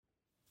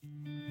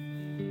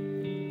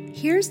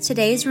Here's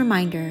today's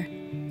reminder.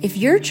 If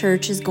your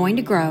church is going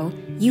to grow,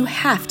 you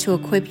have to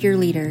equip your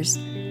leaders.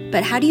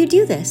 But how do you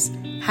do this?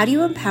 How do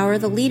you empower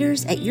the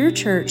leaders at your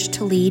church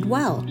to lead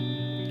well?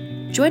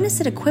 Join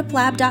us at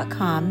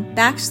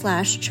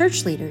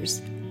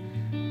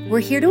equiplab.com/churchleaders. We're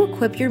here to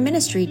equip your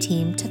ministry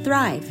team to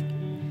thrive.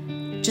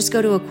 Just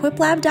go to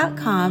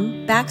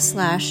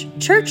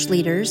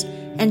equiplab.com/churchleaders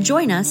and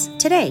join us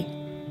today.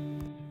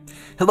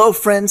 Hello,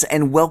 friends,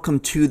 and welcome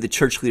to the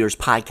Church Leaders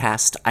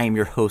Podcast. I am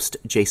your host,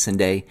 Jason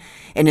Day,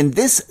 and in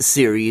this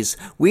series,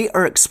 we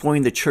are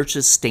exploring the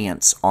church's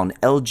stance on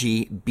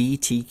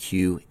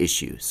LGBTQ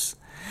issues.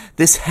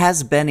 This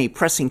has been a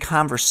pressing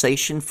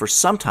conversation for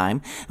some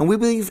time, and we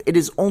believe it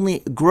is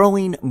only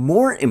growing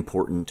more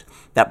important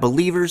that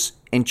believers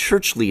and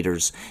church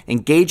leaders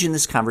engage in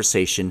this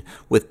conversation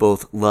with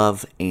both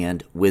love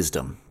and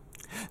wisdom.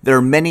 There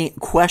are many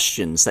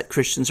questions that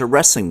Christians are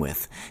wrestling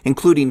with,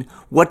 including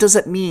what does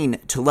it mean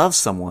to love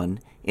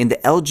someone in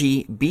the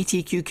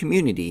LGBTQ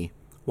community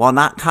while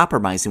not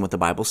compromising what the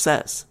Bible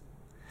says?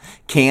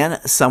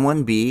 Can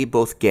someone be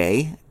both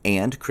gay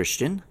and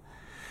Christian?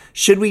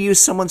 Should we use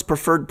someone's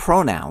preferred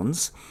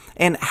pronouns?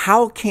 And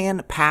how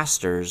can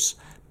pastors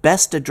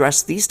best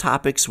address these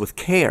topics with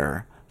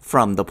care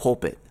from the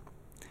pulpit?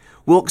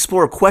 We'll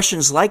explore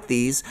questions like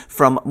these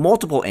from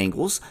multiple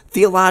angles: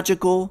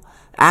 theological,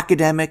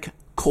 academic,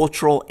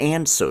 cultural,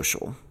 and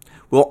social.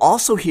 We'll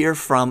also hear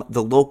from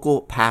the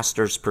local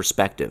pastor's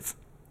perspective.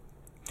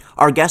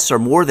 Our guests are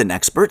more than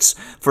experts.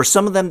 For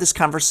some of them, this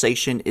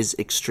conversation is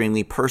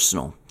extremely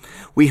personal.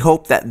 We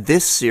hope that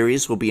this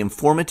series will be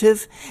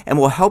informative and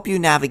will help you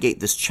navigate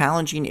this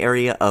challenging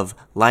area of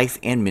life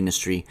and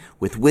ministry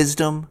with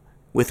wisdom,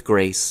 with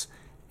grace,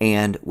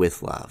 and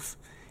with love.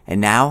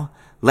 And now,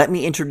 let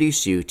me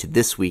introduce you to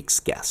this week's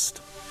guest.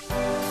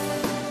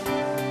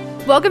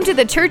 Welcome to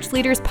the Church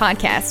Leaders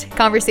Podcast,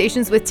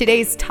 conversations with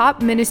today's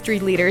top ministry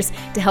leaders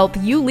to help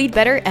you lead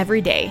better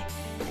every day.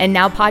 And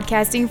now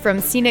podcasting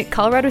from scenic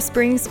Colorado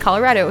Springs,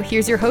 Colorado,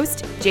 here's your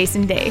host,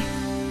 Jason Day.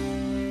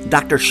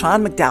 Dr.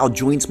 Sean McDowell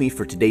joins me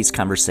for today's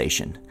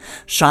conversation.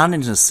 Sean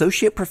is an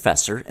associate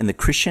professor in the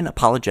Christian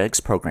Apologetics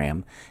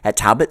program at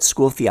Talbot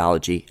School of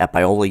Theology at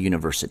Biola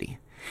University.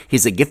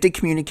 He's a gifted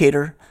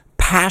communicator,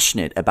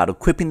 passionate about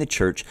equipping the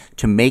church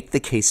to make the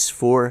case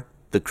for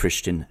the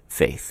Christian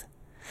faith.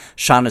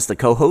 Sean is the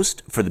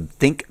co-host for the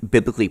Think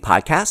Biblically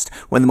podcast,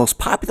 one of the most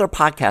popular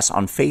podcasts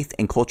on faith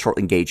and cultural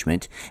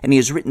engagement, and he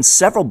has written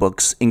several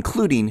books,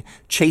 including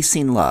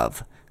Chasing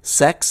Love,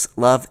 Sex,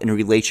 Love, and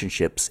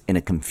Relationships in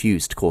a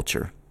Confused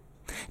Culture.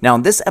 Now,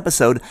 in this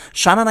episode,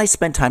 Sean and I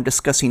spent time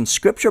discussing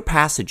scripture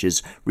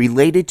passages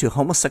related to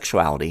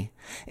homosexuality,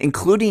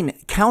 including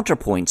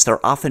counterpoints that are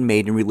often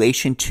made in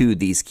relation to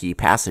these key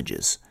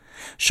passages.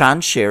 Sean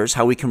shares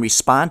how we can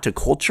respond to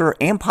culture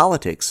and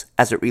politics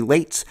as it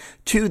relates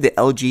to the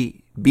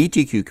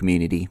LGBTQ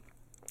community,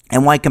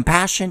 and why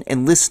compassion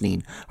and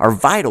listening are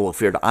vital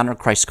if we are to honor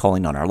Christ's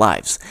calling on our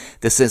lives.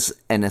 This is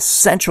an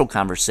essential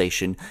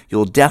conversation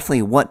you'll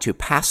definitely want to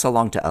pass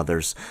along to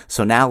others.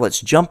 So now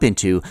let's jump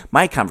into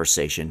my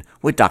conversation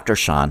with Dr.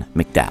 Sean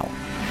McDowell.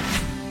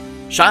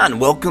 Sean,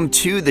 welcome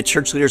to the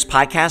Church Leaders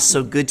Podcast.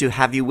 So good to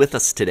have you with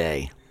us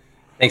today.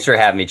 Thanks for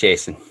having me,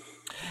 Jason.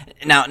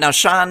 Now,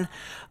 Sean,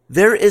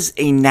 there is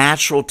a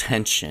natural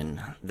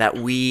tension that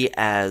we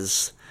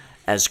as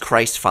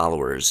Christ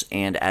followers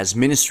and as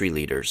ministry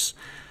leaders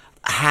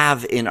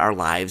have in our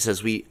lives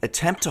as we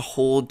attempt to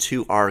hold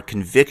to our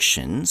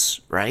convictions,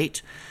 right?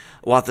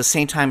 While at the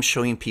same time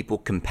showing people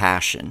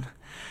compassion.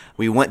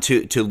 We want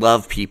to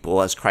love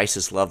people as Christ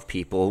has loved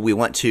people. We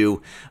want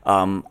to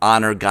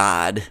honor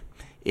God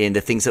in the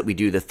things that we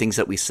do, the things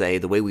that we say,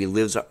 the way we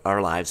live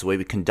our lives, the way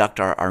we conduct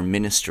our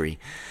ministry.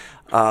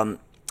 When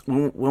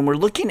we're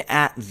looking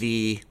at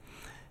the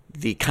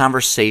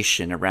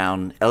conversation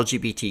around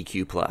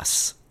LGBTQ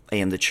plus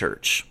and the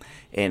church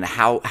and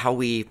how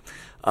we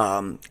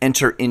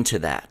enter into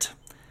that,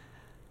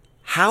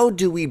 how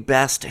do we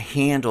best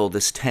handle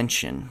this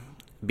tension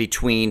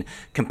between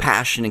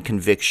compassion and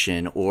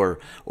conviction or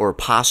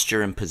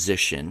posture and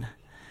position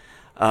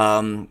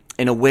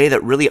in a way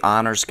that really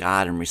honors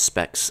God and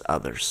respects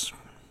others?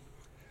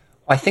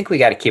 Well, I think we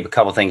got to keep a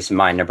couple things in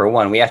mind. Number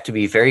one, we have to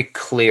be very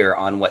clear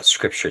on what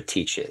Scripture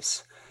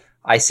teaches.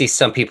 I see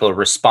some people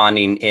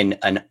responding in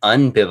an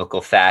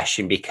unbiblical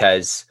fashion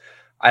because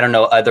I don't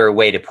know other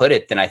way to put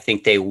it than I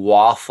think they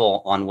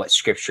waffle on what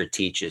Scripture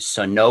teaches.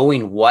 So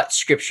knowing what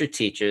Scripture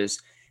teaches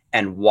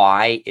and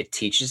why it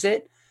teaches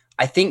it,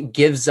 I think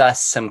gives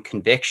us some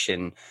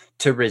conviction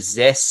to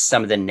resist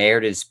some of the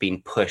narratives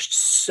being pushed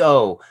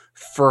so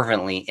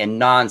fervently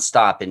and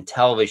nonstop in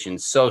television,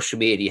 social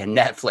media,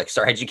 Netflix,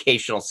 our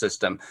educational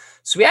system.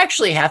 So we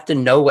actually have to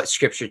know what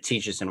Scripture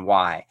teaches and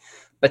why.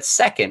 But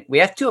second, we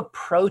have to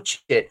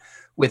approach it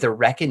with a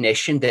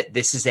recognition that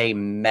this is a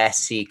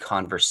messy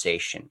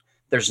conversation.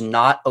 There's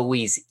not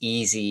always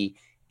easy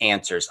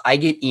answers. I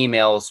get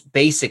emails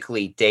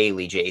basically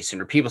daily, Jason,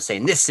 or people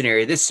saying this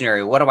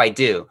scenario, what do I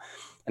do?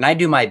 And I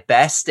do my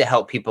best to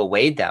help people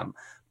weigh them.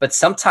 But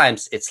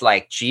sometimes it's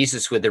like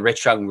Jesus with the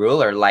rich young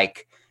ruler,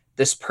 like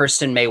this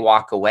person may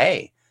walk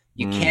away.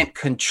 You can't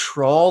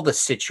control the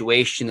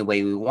situation the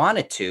way we want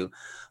it to,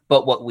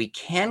 but what we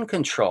can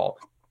control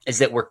is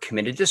that we're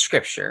committed to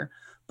Scripture,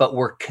 but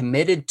we're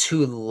committed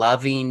to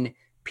loving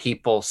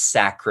people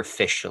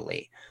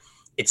sacrificially.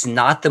 It's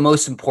not the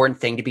most important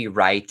thing to be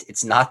right.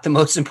 It's not the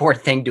most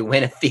important thing to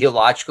win a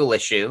theological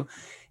issue.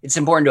 It's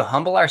important to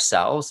humble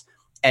ourselves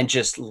and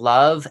just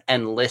love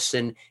and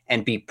listen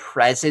and be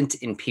present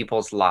in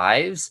people's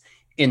lives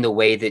in the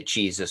way that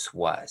Jesus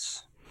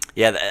was.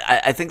 Yeah,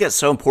 I think that's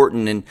so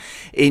important. And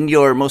in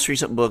your most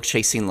recent book,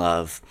 Chasing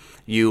Love,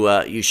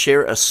 you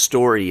share a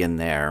story in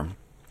there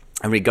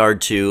in regard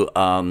to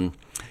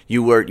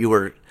you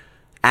were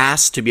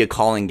asked to be a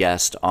calling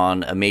guest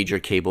on a major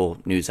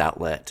cable news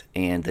outlet,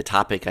 and the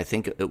topic, I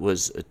think it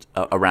was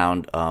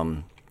around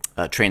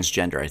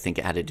transgender. I think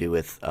it had to do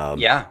with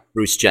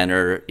Bruce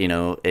Jenner,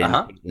 and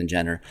Caitlyn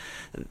Jenner,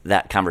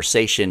 that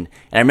conversation.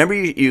 And I remember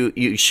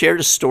you shared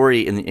a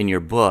story in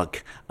your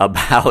book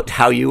about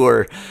how you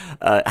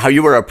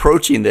were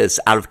approaching this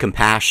out of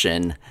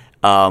compassion.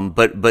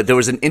 But there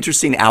was an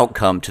interesting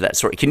outcome to that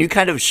story. Can you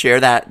kind of share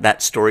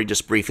that story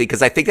just briefly?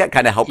 Because I think that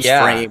kind of helps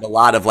frame a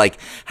lot of like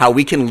how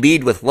we can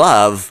lead with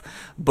love,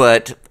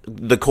 but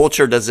the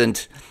culture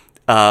doesn't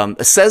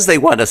says they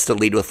want us to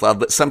lead with love,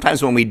 but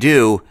sometimes when we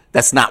do,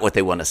 that's not what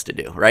they want us to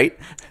do, right?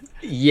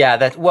 Yeah,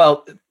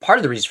 part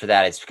of the reason for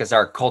that is because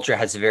our culture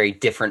has a very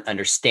different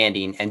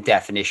understanding and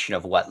definition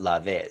of what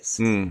love is.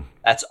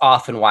 That's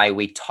often why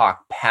we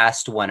talk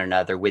past one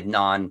another with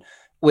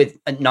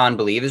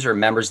non-believers or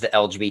members of the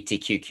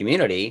LGBTQ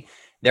community.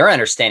 They're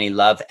understanding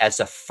love as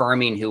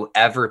affirming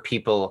whoever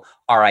people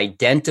are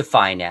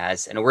identifying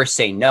as. And we're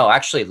saying, no,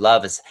 actually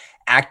love is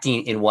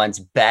acting in one's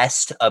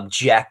best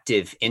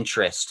objective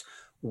interest,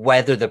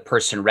 whether the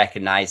person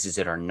recognizes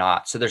it or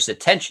not. So there's a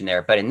tension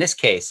there. But in this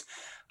case,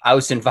 I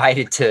was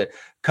invited to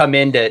come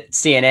into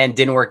CNN,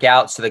 didn't work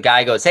out. So the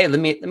guy goes, hey, let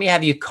me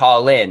have you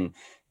call in.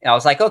 And I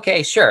was like,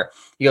 okay, sure.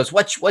 He goes,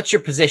 what's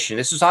your position?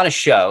 This was on a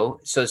show.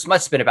 So this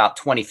must have been about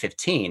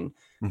 2015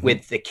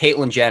 with the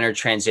Caitlyn Jenner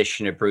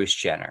transition to Bruce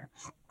Jenner.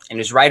 And it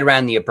was right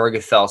around the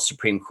Obergefell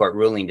Supreme Court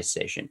ruling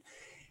decision.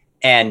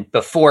 And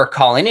before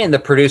calling in, the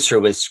producer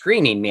was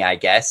screening me, I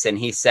guess. And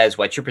he says,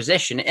 what's your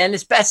position? And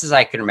as best as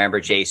I can remember,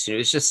 Jason, it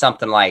was just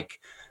something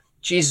like,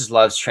 Jesus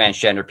loves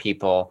transgender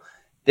people.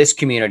 This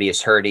community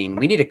is hurting.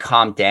 We need to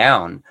calm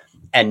down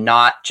and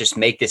not just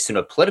make this into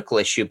a political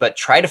issue, but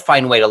try to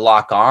find a way to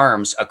lock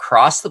arms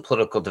across the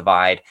political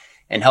divide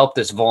and help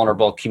this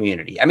vulnerable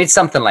community. I mean,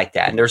 something like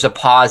that. And there's a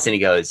pause and he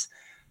goes,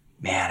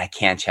 man, I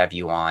can't have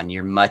you on.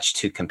 You're much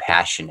too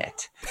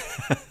compassionate.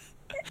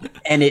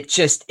 And it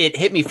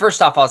hit me.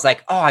 First off, I was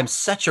like, oh, I'm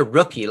such a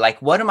rookie.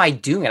 Like, what am I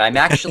doing? I'm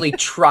actually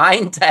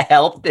trying to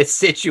help this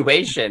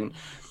situation.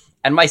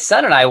 And my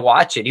son and I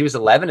watch it. He was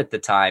 11 at the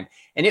time.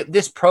 And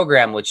this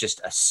program was just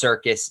a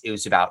circus. It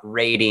was about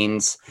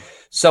ratings.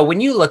 So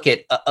when you look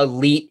at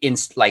elite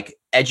like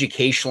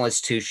educational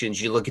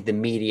institutions, you look at the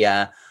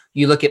media,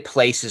 you look at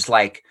places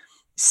like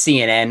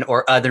CNN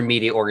or other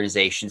media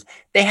organizations,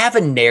 they have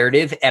a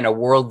narrative and a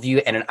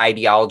worldview and an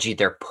ideology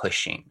they're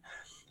pushing.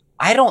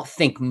 I don't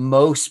think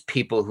most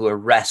people who are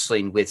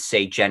wrestling with,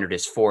 say, gender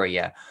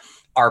dysphoria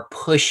are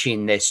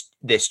pushing this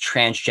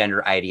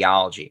transgender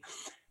ideology.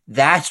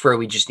 That's where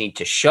we just need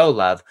to show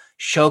love,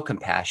 show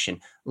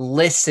compassion,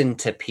 listen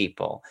to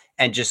people,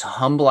 and just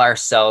humble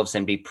ourselves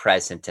and be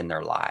present in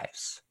their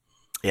lives.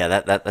 Yeah,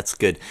 that's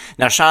good.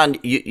 Now, Sean,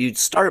 you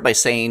started by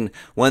saying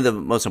one of the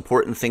most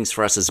important things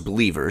for us as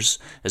believers,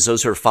 as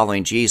those who are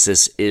following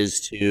Jesus, is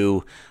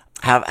to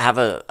have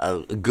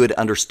a good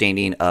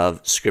understanding of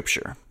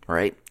Scripture,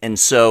 right? And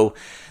so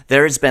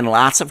there has been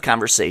lots of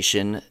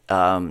conversation,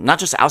 not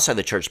just outside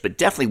the church, but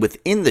definitely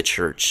within the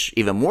church,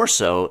 even more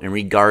so in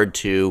regard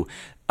to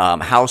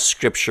how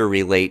Scripture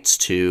relates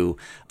to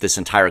this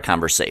entire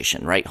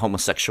conversation, right?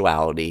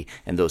 Homosexuality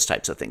and those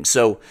types of things.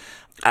 So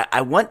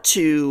I want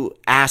to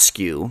ask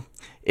you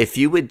if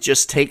you would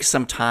just take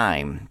some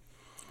time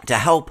to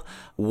help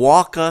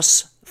walk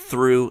us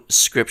through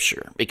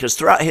Scripture, because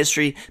throughout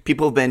history,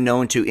 people have been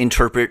known to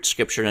interpret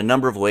Scripture in a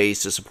number of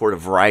ways to support a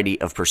variety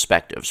of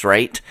perspectives,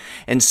 right?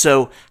 And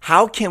so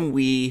how can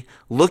we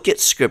look at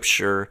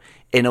Scripture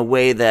in a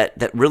way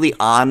that really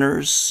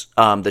honors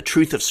the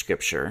truth of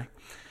Scripture?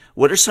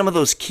 What are some of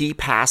those key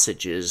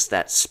passages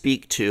that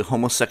speak to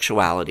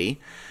homosexuality?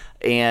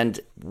 And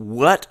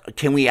what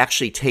can we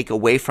actually take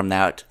away from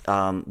that,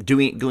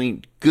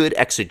 doing good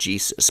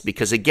exegesis?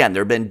 Because again,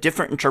 there have been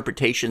different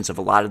interpretations of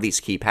a lot of these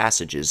key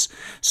passages.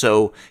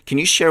 So can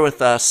you share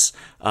with us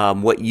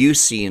what you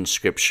see in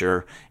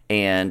Scripture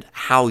and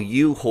how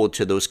you hold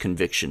to those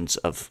convictions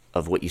of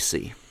what you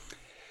see?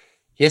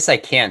 Yes, I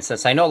can.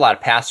 Since I know a lot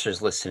of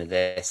pastors listen to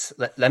this,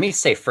 let me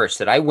say first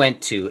that I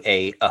went to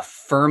a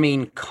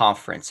affirming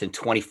conference in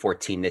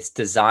 2014 that's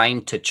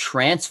designed to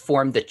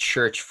transform the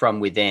church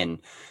from within,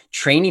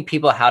 training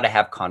people how to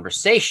have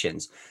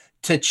conversations,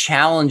 to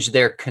challenge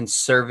their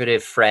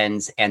conservative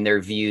friends and their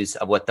views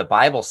of what the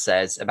Bible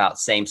says about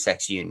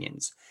same-sex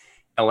unions.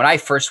 And when I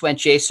first went,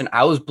 Jason,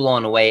 I was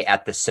blown away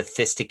at the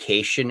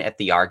sophistication at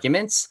the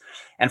arguments.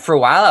 And for a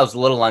while, I was a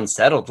little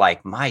unsettled,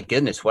 like, my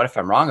goodness, what if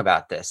I'm wrong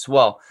about this?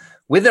 Well,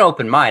 with an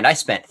open mind, I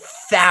spent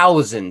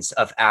thousands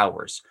of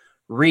hours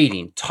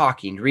reading,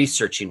 talking,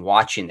 researching,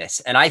 watching this.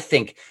 And I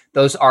think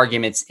those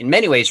arguments in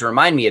many ways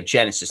remind me of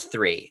Genesis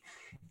 3.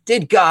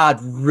 Did God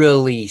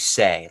really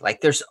say?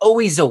 Like, there's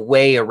always a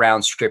way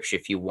around scripture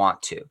if you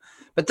want to,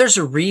 but there's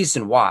a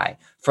reason why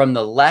from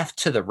the left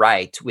to the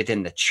right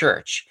within the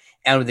church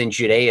and within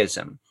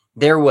Judaism,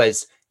 there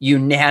was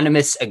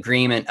unanimous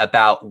agreement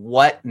about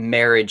what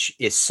marriage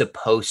is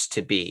supposed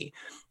to be.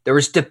 There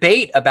was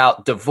debate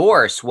about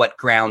divorce, what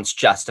grounds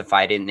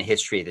justified in the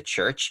history of the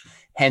church,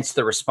 hence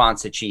the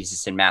response of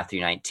Jesus in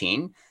Matthew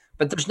 19.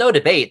 But there's no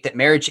debate that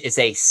marriage is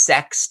a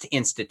sexed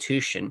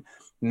institution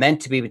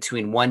meant to be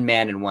between one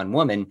man and one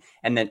woman,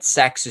 and that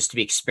sex is to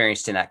be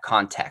experienced in that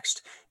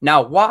context.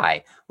 Now,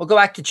 why? We'll go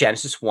back to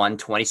Genesis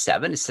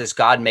 1:27. It says,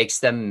 God makes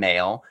them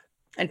male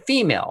and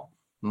female,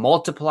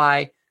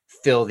 multiply,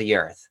 fill the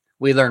earth.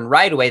 We learn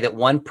right away that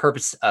one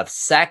purpose of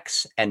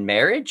sex and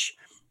marriage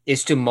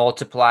is to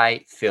multiply,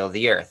 fill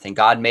the earth. And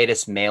God made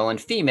us male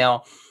and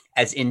female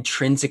as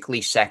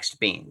intrinsically sexed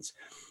beings.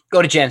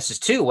 Go to Genesis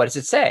 2. What does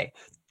it say?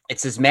 It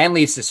says, man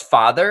leaves his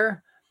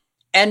father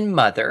and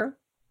mother,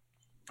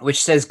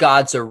 which says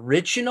God's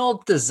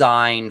original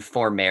design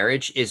for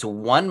marriage is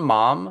one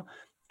mom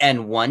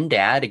and one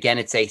dad. Again,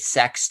 it's a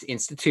sexed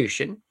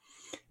institution.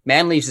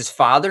 Man leaves his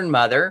father and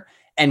mother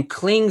and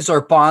clings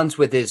or bonds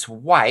with his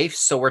wife.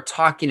 So we're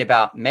talking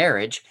about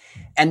marriage,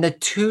 and the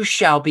two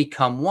shall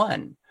become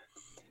one.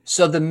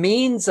 So the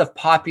means of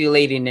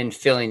populating and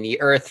filling the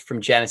earth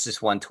from Genesis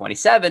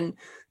 1:27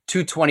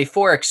 to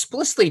 24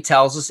 explicitly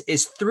tells us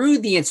is through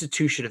the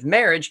institution of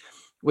marriage,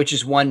 which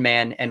is one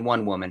man and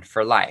one woman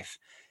for life.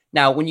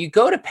 Now, when you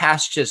go to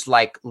passages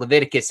like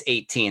Leviticus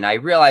 18, I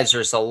realize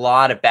there's a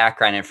lot of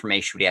background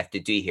information we have to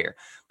do here.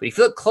 But if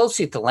you look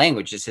closely at the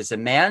language, it says, a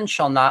man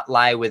shall not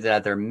lie with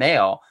another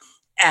male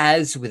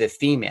as with a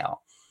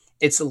female.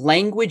 It's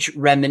language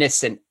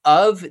reminiscent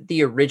of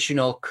the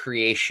original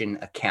creation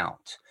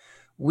account.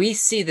 We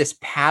see this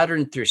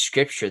pattern through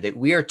scripture that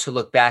we are to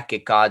look back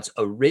at God's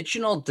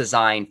original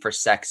design for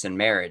sex and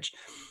marriage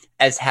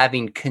as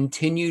having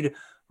continued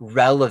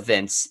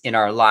relevance in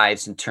our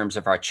lives in terms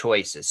of our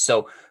choices.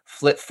 So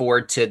flip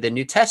forward to the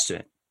New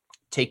Testament.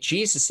 Take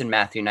Jesus in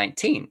Matthew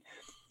 19.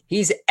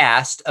 He's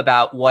asked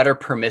about what are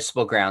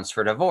permissible grounds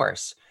for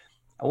divorce.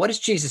 What does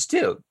Jesus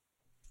do?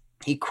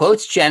 He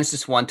quotes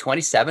Genesis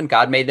 1:27,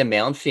 God made them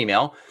male and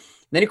female.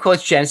 Then he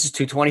quotes Genesis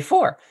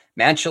 2:24.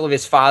 Man shall leave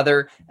his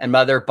father and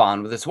mother,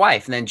 bond with his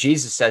wife. And then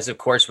Jesus says, of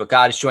course, what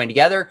God has joined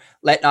together,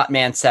 let not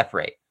man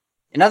separate.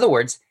 In other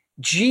words,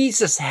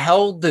 Jesus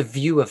held the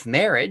view of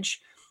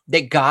marriage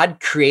that God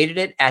created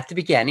it at the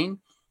beginning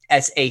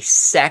as a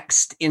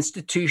sexed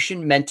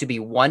institution meant to be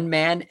one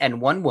man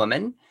and one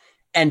woman.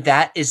 And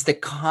that is the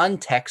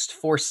context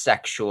for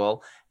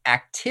sexual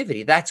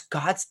activity. That's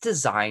God's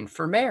design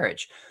for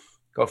marriage.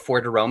 Go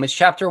forward to Romans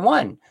chapter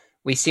 1.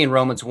 We see in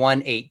Romans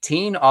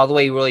 1:18 all the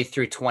way really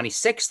through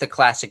 26, the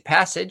classic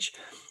passage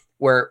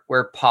where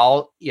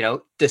Paul,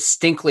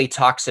 distinctly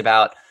talks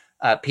about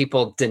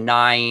people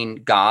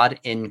denying God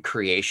in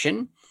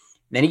creation.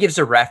 Then he gives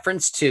a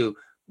reference to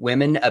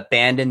women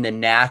abandon the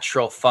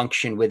natural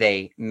function with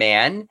a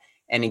man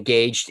and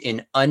engaged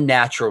in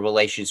unnatural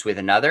relations with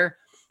another.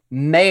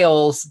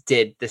 Males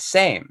did the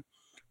same.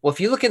 Well, if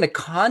you look in the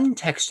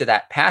context of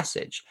that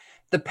passage,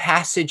 the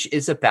passage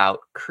is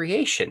about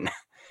creation.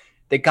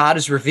 That God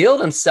has revealed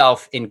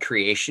himself in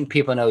creation,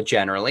 people know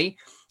generally,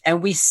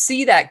 and we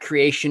see that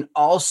creation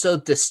also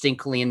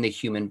distinctly in the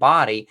human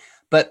body,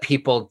 but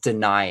people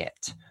deny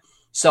it.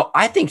 So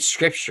I think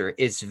scripture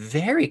is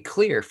very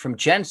clear from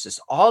Genesis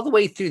all the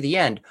way through the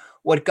end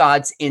what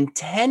God's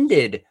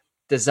intended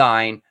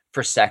design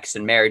for sex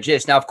and marriage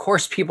is. Now, of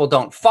course, people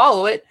don't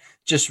follow it.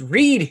 Just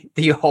read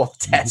the Old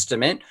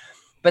Testament,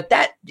 but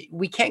that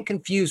we can't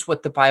confuse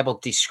what the Bible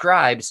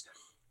describes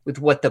with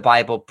what the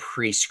Bible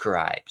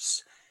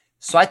prescribes.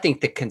 So I think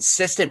the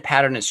consistent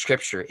pattern in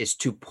scripture is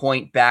to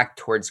point back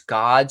towards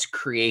God's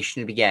creation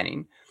in the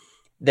beginning,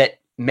 that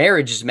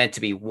marriage is meant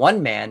to be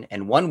one man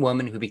and one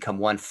woman who become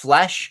one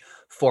flesh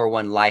for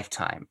one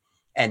lifetime.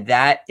 And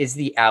that is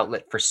the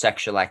outlet for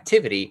sexual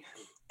activity.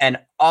 And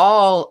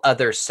all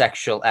other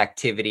sexual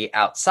activity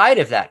outside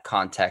of that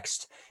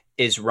context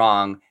is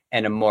wrong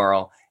and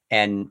immoral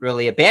and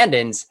really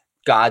abandons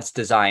God's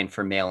design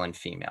for male and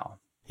female.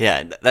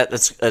 Yeah,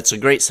 that's a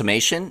great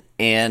summation,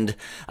 and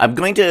I'm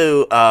going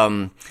to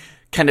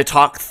kind of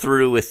talk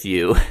through with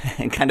you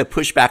and kind of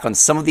push back on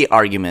some of the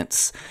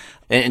arguments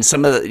and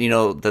some of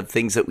the the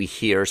things that we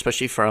hear,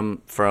 especially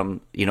from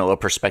a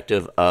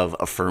perspective of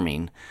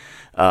affirming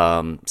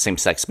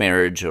same-sex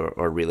marriage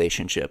or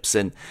relationships.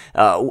 And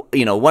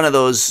one of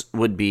those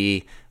would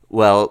be,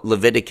 well,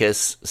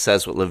 Leviticus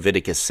says what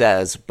Leviticus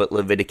says, but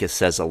Leviticus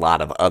says a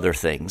lot of other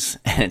things,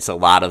 and it's a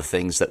lot of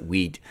things that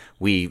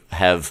we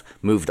have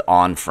moved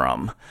on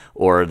from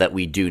or that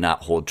we do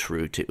not hold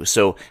true to.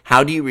 So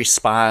how do you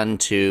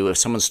respond to if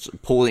someone's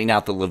pulling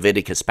out the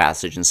Leviticus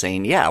passage and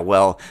saying, yeah,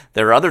 well,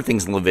 there are other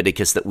things in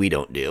Leviticus that we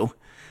don't do?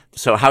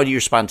 So how do you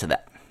respond to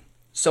that?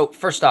 So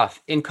first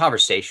off, in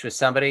conversation with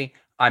somebody,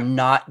 I'm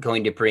not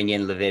going to bring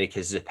in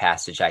Leviticus as a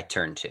passage I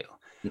turn to.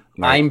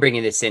 Right. I'm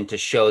bringing this in to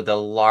show the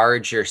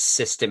larger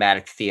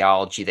systematic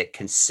theology that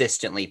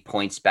consistently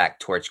points back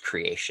towards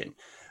creation.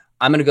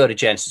 I'm going to go to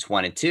Genesis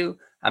 1 and 2.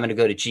 I'm going to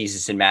go to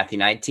Jesus in Matthew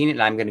 19,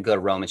 and I'm going to go to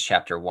Romans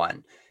chapter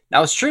 1.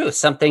 Now, it's true,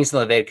 some things in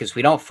Leviticus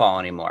we don't follow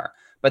anymore,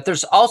 but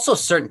there's also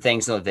certain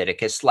things in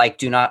Leviticus, like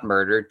do not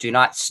murder, do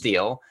not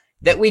steal,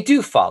 that we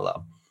do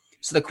follow.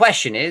 So the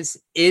question is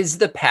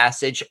the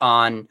passage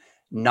on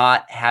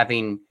not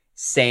having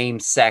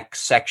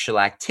same-sex sexual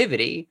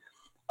activity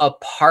a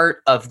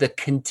part of the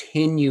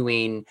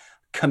continuing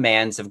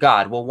commands of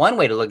God? Well, one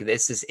way to look at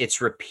this is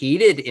it's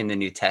repeated in the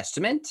New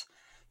Testament,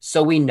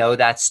 so we know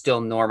that's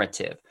still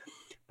normative.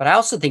 But I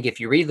also think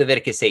if you read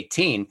Leviticus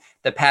 18,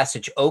 the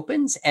passage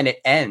opens and it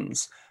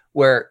ends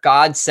where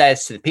God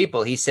says to the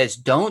people, he says,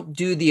 don't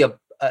do the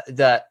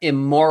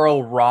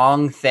immoral,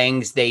 wrong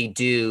things they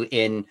do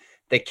in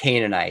the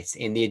Canaanites,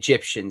 in the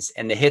Egyptians,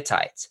 and the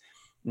Hittites.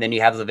 And then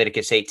you have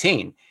Leviticus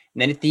 18.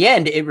 And then at the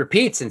end, it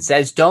repeats and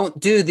says, don't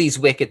do these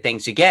wicked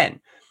things again.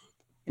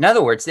 In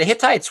other words, the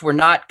Hittites were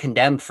not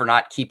condemned for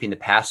not keeping the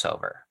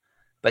Passover,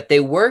 but they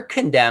were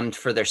condemned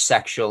for their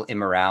sexual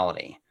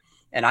immorality.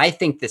 And I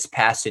think this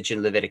passage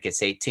in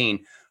Leviticus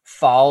 18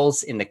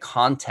 falls in the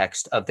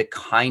context of the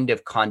kind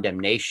of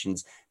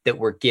condemnations that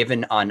were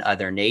given on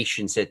other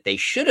nations that they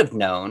should have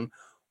known.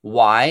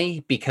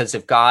 Why? Because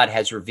of God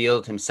has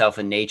revealed himself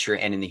in nature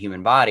and in the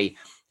human body,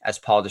 as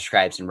Paul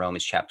describes in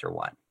Romans chapter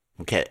 1.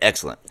 Okay,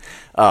 excellent.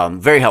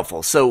 Very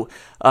helpful. So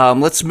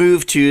let's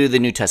move to the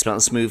New Testament.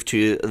 Let's move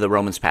to the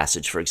Romans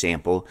passage, for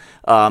example.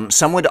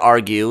 Some would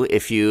argue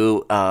if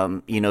you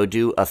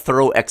do a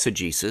thorough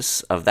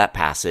exegesis of that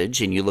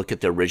passage and you look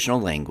at the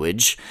original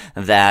language,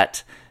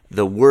 that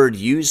the word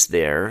used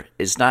there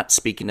is not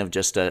speaking of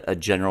just a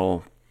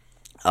general,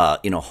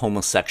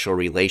 homosexual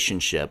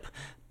relationship,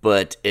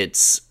 but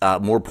it's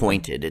more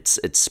pointed. It's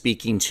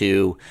speaking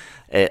to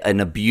an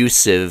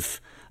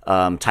abusive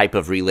type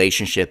of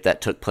relationship that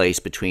took place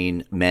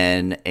between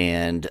men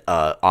and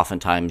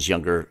oftentimes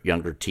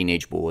younger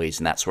teenage boys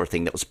and that sort of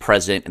thing that was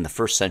present in the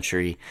first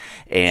century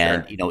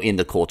and Sure. In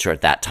the culture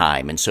at that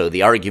time. And so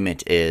the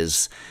argument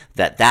is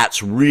that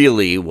that's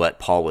really what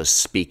Paul was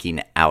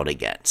speaking out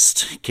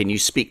against. Can you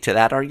speak to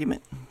that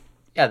argument?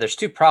 Yeah, there's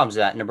two problems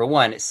with that. Number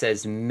one, it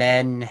says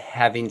men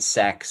having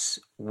sex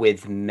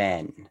with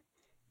men.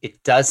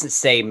 It doesn't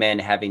say men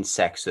having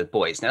sex with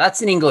boys. Now,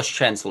 that's an English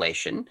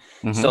translation,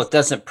 so it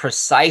doesn't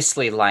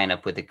precisely line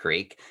up with the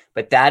Greek,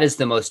 but that is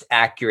the most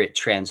accurate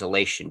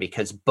translation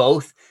because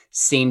both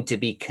seem to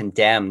be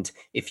condemned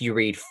if you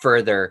read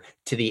further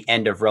to the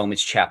end of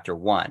Romans chapter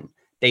 1.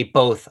 They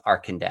both are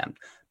condemned.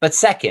 But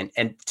second,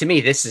 and to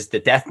me, this is the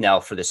death knell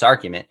for this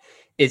argument,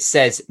 it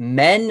says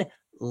men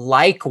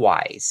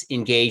likewise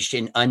engaged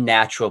in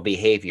unnatural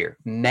behavior.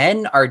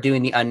 Men are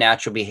doing the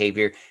unnatural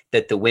behavior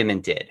that the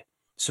women did.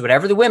 So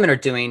whatever the women are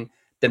doing,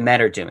 the men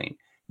are doing.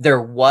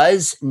 There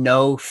was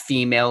no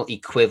female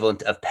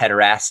equivalent of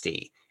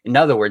pederasty. In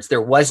other words,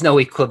 there was no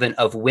equivalent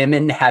of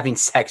women having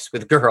sex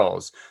with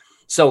girls.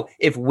 So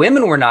if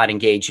women were not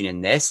engaging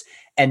in this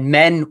and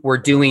men were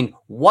doing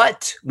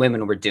what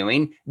women were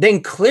doing,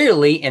 then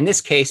clearly, in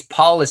this case,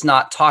 Paul is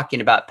not talking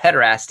about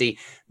pederasty,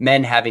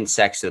 men having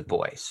sex with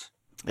boys.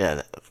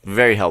 Yeah,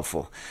 very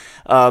helpful.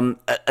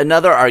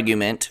 Another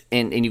argument,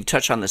 and you've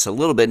touched on this a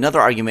little bit,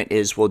 another argument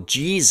is, well,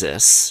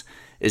 Jesus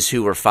is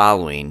who we're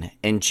following,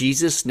 and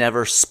Jesus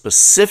never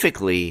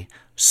specifically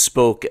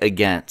spoke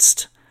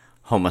against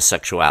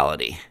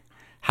homosexuality.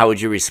 How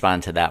would you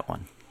respond to that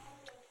one?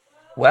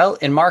 Well,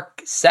 in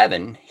Mark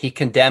 7, he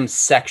condemns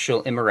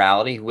sexual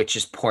immorality, which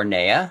is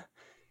porneia.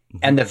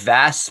 And the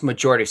vast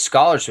majority of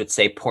scholars would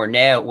say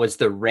porneia was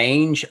the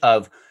range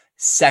of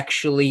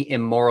sexually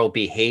immoral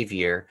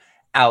behavior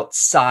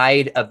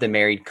outside of the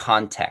married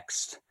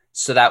context.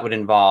 So that would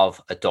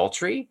involve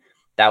adultery,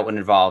 that would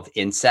involve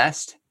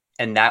incest,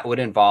 and that would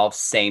involve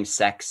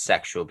same-sex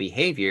sexual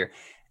behavior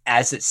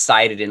as it's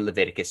cited in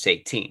Leviticus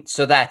 18.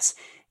 So that's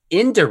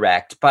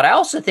indirect, but I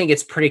also think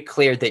it's pretty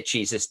clear that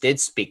Jesus did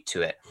speak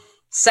to it.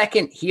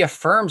 Second, he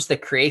affirms the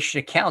creation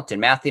account in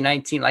Matthew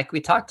 19, like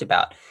we talked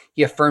about.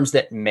 He affirms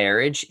that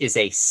marriage is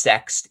a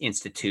sexed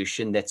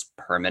institution that's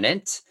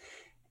permanent,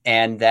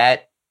 and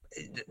that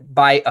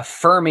by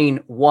affirming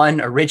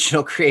one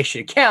original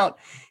creation account,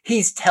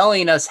 he's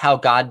telling us how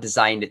God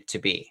designed it to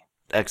be.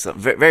 Excellent.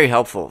 Very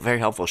helpful. Very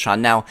helpful,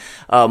 Sean. Now,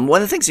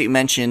 one of the things that you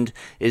mentioned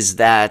is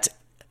that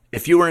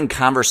if you were in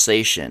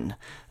conversation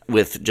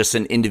with just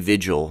an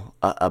individual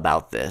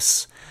about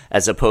this,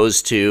 as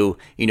opposed to,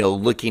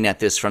 looking at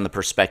this from the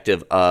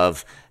perspective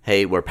of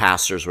hey, we're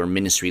pastors, we're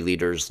ministry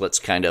leaders, let's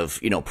kind of,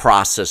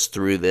 process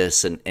through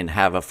this and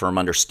have a firm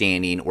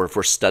understanding, or if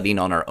we're studying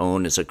on our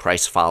own as a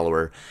Christ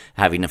follower,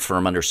 having a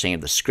firm understanding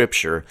of the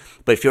scripture.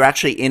 But if you're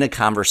actually in a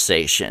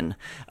conversation,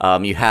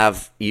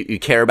 you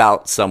care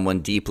about someone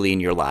deeply in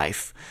your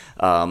life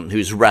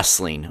who's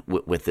wrestling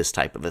with this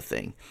type of a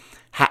thing.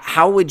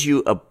 How would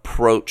you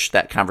approach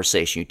that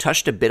conversation? You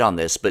touched a bit on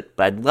this, but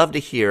I'd love to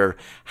hear,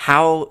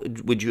 how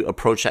would you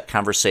approach that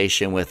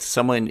conversation with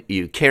someone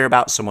you care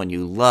about, someone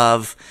you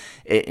love,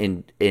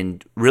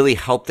 and really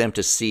help them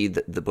to see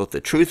both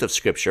the truth of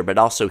Scripture, but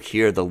also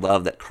hear the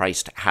love that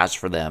Christ has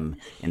for them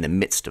in the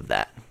midst of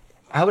that?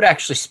 I would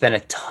actually spend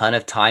a ton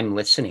of time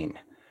listening.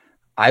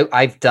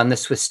 I've done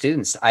this with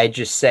students. I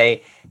just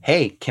say,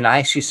 hey, can I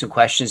ask you some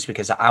questions?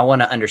 Because I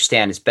want to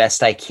understand as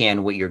best I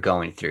can what you're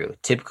going through.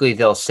 Typically,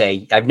 they'll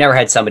say, I've never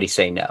had somebody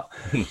say no.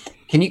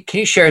 Can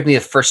you share with me the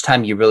first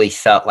time you really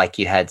felt like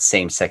you had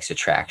same-sex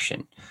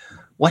attraction?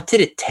 What did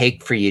it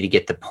take for you to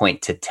get the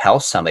point to tell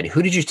somebody?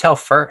 Who did you tell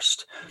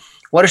first?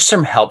 What are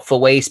some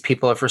helpful ways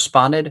people have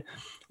responded?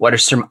 What are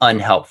some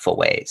unhelpful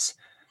ways?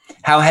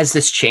 How has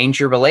this changed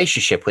your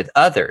relationship with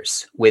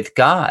others, with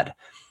God?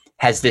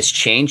 Has this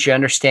changed your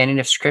understanding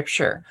of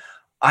Scripture?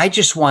 I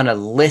just want to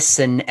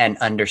listen and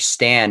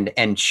understand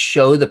and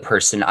show the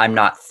person I'm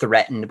not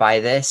threatened by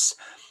this.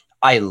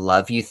 I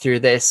love you through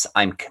this.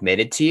 I'm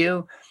committed to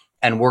you,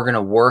 and we're going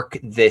to work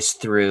this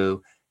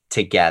through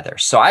together.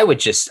 So I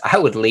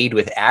would lead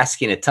with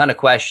asking a ton of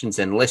questions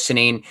and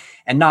listening,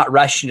 and not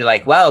rushing to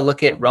like, well,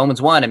 look at Romans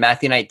 1 and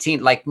Matthew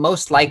 19. Like,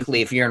 most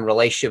likely, if you're in a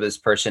relationship with this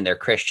person, they're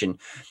Christian,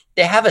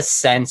 they have a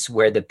sense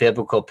where the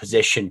biblical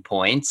position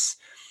points.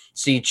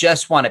 So you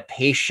just want to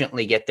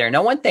patiently get there.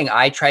 Now, one thing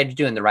I try to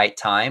do in the right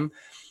time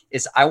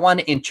is I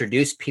want to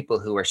introduce people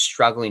who are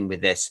struggling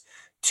with this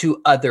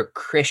to other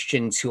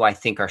Christians who I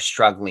think are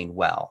struggling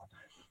well.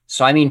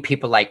 So I mean,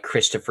 people like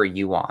Christopher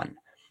Yuan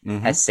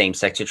has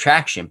same-sex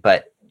attraction,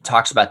 but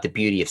talks about the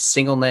beauty of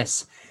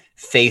singleness,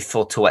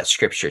 faithful to what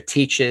Scripture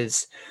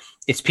teaches.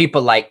 It's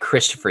people like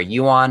Christopher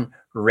Yuan,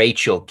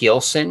 Rachel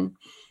Gilson,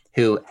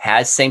 who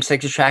has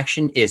same-sex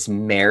attraction, is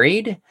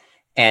married,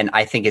 and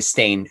I think is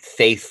staying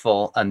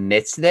faithful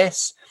amidst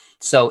this.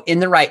 So in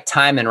the right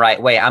time and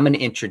right way, I'm going to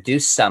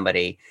introduce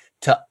somebody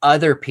to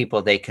other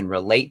people they can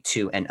relate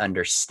to and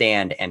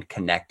understand and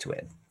connect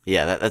with.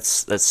 Yeah,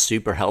 that's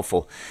super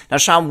helpful. Now,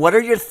 Sean, what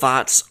are your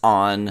thoughts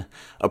on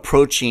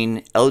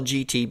approaching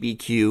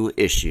LGBTQ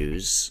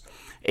issues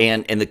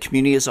and the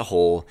community as a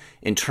whole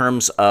in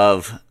terms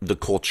of the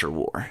culture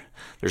war?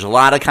 There's a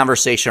lot of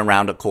conversation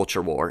around a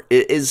culture war.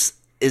 Is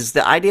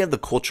the idea of the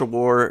culture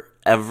war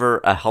ever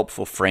a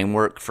helpful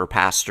framework for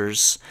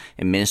pastors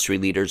and ministry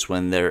leaders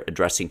when they're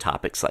addressing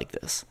topics like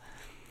this?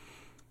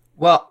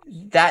 Well,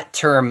 that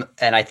term,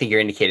 and I think you're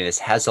indicating this,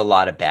 has a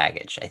lot of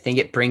baggage. I think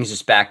it brings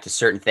us back to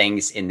certain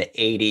things in the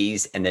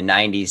 80s and the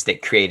 90s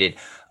that created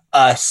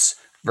us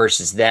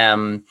versus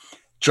them,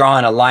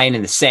 drawing a line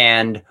in the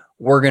sand.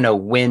 We're going to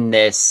win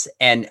this.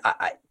 And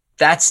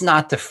that's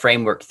not the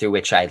framework through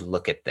which I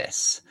look at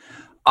this.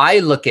 I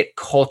look at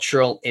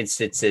cultural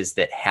instances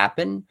that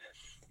happen,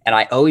 and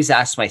I always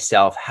ask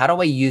myself, how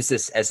do I use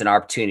this as an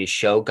opportunity to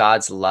show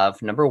God's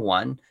love, number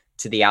one,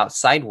 to the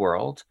outside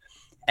world,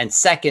 and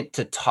second,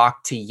 to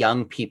talk to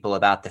young people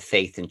about the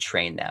faith and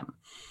train them?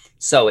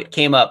 So it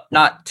came up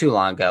not too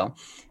long ago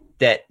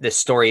that the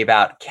story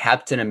about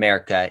Captain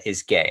America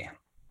is gay.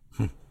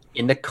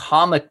 In the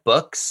comic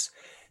books,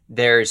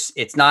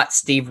 it's not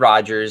Steve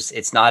Rogers,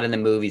 it's not in the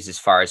movies as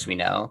far as we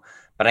know,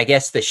 but I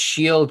guess the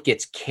shield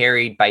gets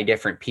carried by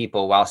different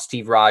people while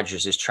Steve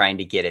Rogers is trying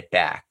to get it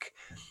back.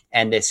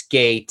 And this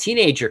gay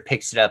teenager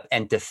picks it up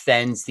and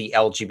defends the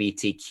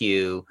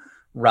LGBTQ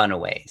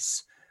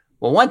runaways.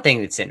 Well, one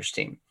thing that's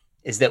interesting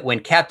is that when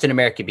Captain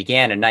America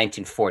began in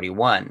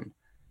 1941,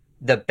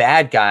 the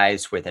bad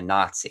guys were the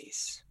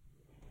Nazis.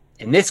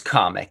 In this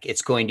comic,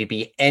 it's going to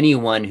be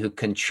anyone who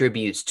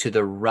contributes to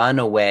the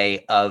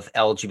runaway of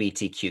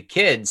LGBTQ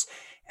kids.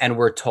 And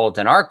we're told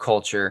in our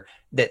culture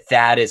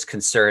that is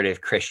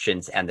conservative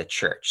Christians and the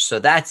church. So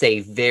that's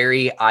a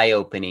very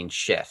eye-opening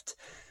shift.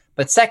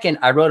 But second,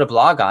 I wrote a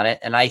blog on it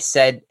and I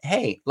said,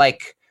 hey,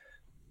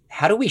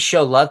 how do we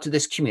show love to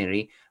this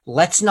community?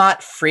 Let's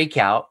not freak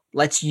out.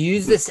 Let's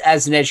use this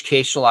as an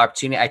educational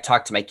opportunity. I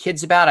talked to my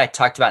kids about it. I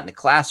talked about it in the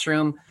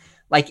classroom.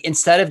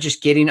 Instead of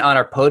just getting on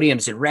our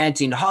podiums and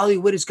ranting,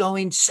 Hollywood is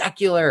going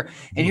secular,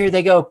 and here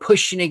they go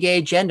pushing a gay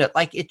agenda.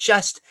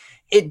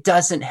 It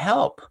doesn't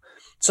help.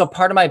 So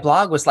part of my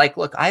blog was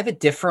look, I have a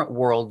different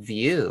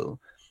worldview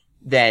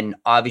than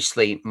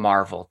obviously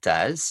Marvel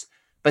does,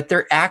 but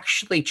they're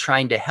actually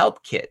trying to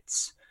help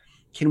kids.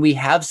 Can we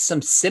have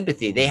some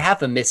sympathy? They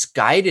have a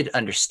misguided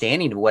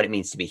understanding of what it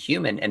means to be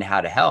human and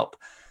how to help,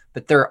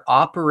 but they're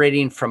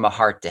operating from a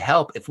heart to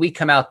help. If we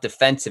come out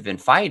defensive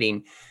and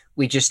fighting,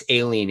 we just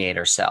alienate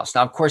ourselves.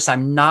 Now, of course,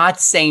 I'm not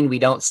saying we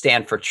don't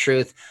stand for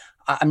truth.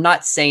 I'm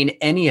not saying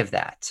any of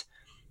that.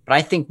 But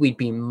I think we'd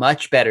be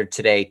much better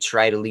today to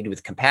try to lead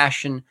with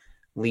compassion,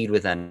 lead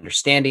with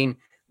understanding,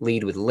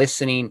 lead with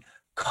listening,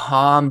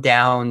 calm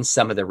down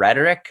some of the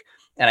rhetoric,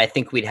 And I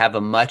think we'd have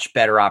a much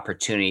better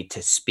opportunity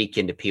to speak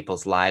into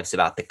people's lives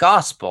about the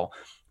gospel,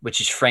 which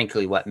is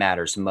frankly what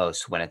matters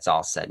most when it's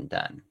all said and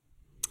done.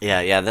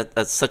 Yeah,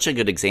 that's such a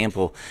good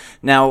example.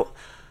 Now,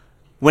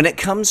 when it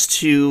comes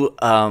to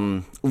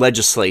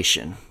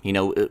legislation,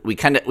 we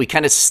kind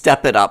of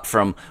step it up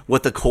from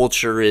what the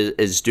culture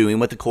is doing,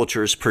 what the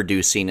culture is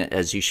producing,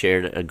 as you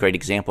shared a great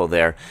example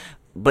there.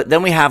 But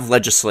then we have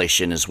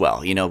legislation as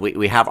well.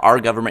 We have our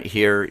government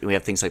here. We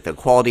have things like the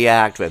Equality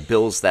Act. We have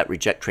bills that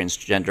reject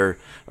transgender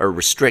or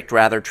restrict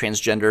rather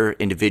transgender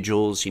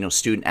individuals,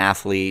 student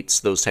athletes,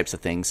 those types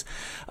of things.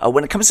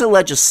 When it comes to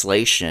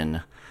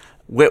legislation,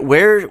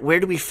 where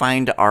do we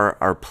find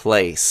our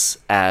place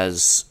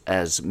as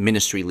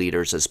ministry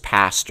leaders, as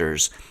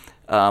pastors?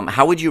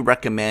 How would you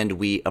recommend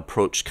we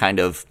approach kind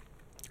of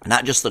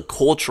not just the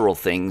cultural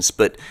things,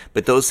 but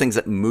those things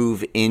that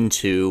move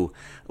into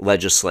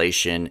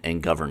legislation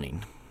and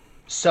governing?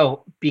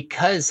 So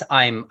because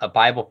I'm a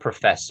Bible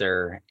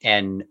professor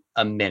and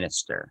a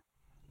minister,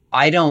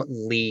 I don't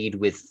lead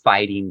with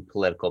fighting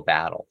political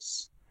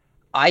battles.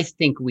 I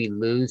think we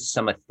lose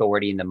some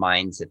authority in the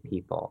minds of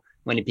people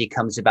when it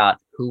becomes about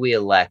who we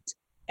elect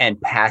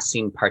and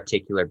passing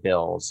particular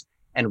bills,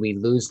 and we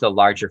lose the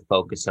larger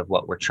focus of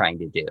what we're trying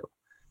to do.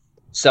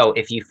 So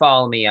if you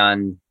follow me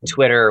on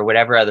Twitter or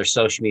whatever other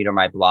social media or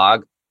my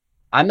blog,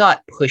 I'm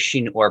not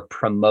pushing or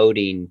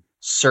promoting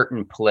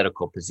certain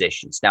political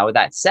positions. Now, with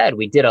that said,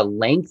 we did a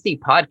lengthy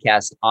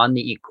podcast on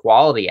the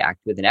Equality Act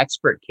with an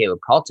expert, Caleb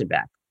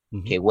Kaltenbach.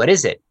 Okay, what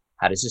is it?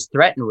 How does this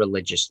threaten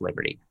religious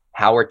liberty?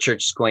 How are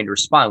churches going to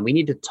respond? We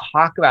need to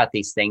talk about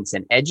these things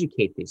and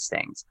educate these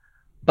things.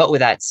 But with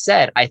that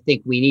said, I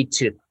think we need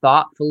to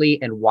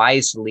thoughtfully and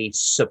wisely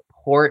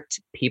support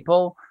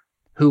people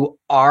who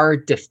are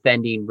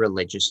defending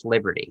religious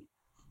liberty.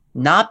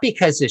 Not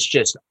because it's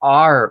just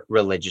our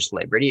religious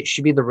liberty. It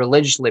should be the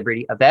religious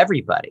liberty of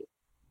everybody.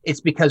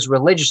 It's because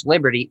religious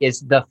liberty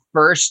is the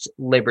first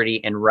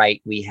liberty and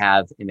right we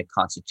have in the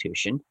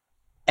Constitution.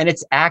 And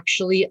it's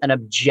actually an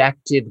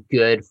objective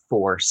good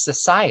for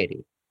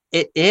society.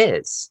 It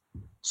is.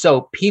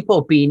 So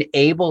people being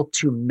able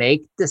to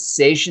make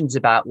decisions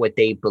about what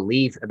they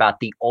believe about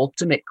the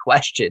ultimate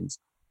questions.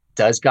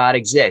 Does God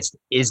exist?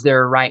 Is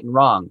there a right and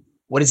wrong?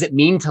 What does it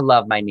mean to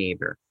love my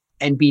neighbor?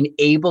 And being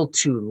able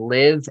to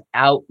live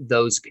out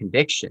those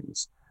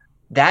convictions.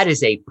 That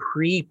is a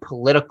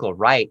pre-political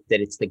right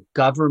that it's the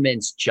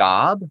government's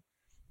job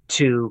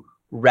to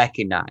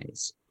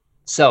recognize.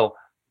 So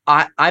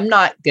I'm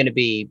not going to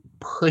be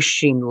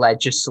pushing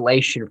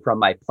legislation from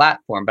my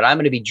platform, but I'm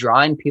going to be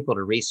drawing people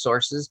to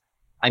resources.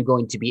 I'm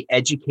going to be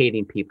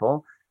educating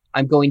people.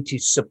 I'm going to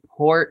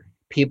support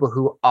people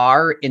who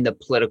are in the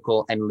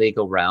political and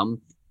legal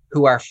realm,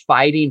 who are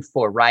fighting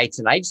for rights.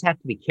 And I just have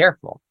to be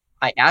careful.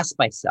 I ask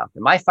myself,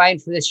 am I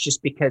fighting for this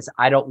just because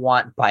I don't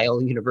want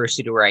Biola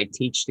University where I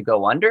teach to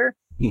go under?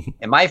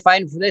 Am I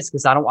fighting for this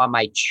because I don't want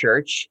my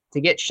church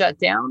to get shut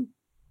down?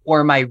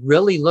 Or am I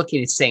really looking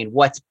and saying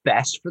what's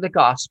best for the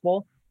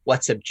gospel,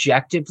 what's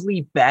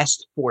objectively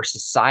best for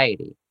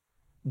society?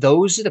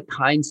 Those are the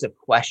kinds of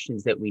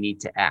questions that we need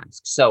to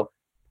ask. So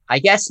I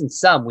guess in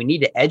sum, we need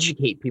to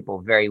educate people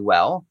very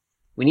well.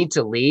 We need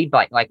to lead.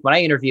 Like when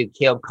I interviewed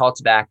Caleb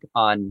Kaltenbach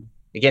on,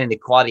 again, in the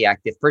Equality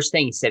Act, the first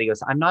thing he said, he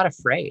goes, I'm not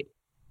afraid.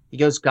 He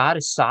goes, God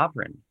is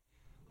sovereign.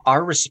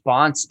 Our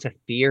response to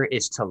fear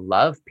is to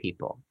love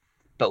people,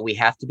 but we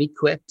have to be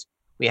equipped.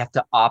 We have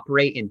to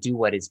operate and do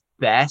what is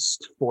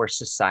best for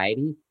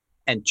society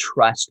and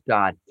trust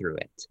God through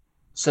it.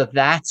 So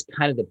that's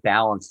kind of the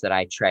balance that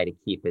I try to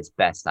keep as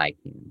best I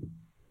can.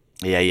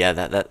 Yeah,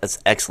 that's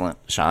excellent,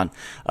 Sean.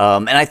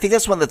 And I think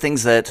that's one of the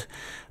things that,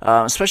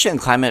 especially in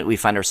the climate we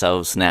find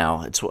ourselves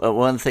now, it's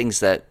one of the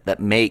things that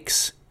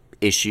makes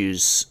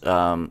issues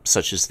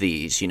such as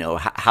these.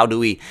 How do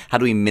we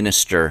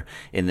minister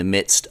in the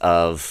midst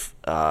of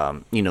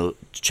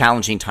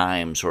challenging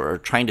times or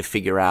trying to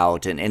figure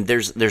out, and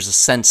there's a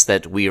sense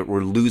that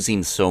we're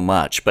losing so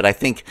much. But I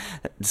think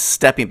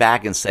stepping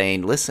back and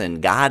saying,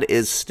 listen, God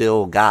is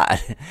still God,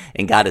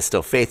 and God is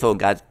still faithful, and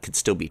God can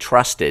still be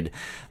trusted,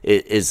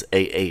 is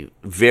a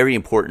very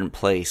important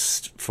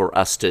place for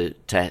us to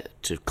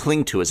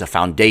cling to as a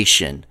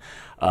foundation,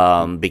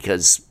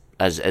 because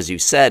as you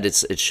said,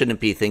 it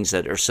shouldn't be things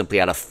that are simply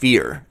out of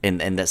fear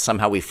and that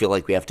somehow we feel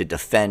like we have to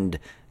defend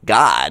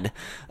God.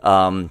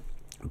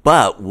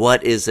 But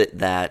what is it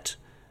that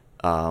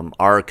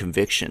our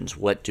convictions,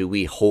 what do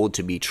we hold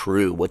to be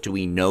true? What do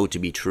we know to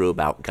be true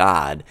about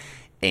God?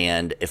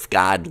 And if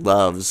God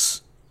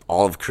loves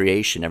all of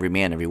creation, every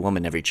man, every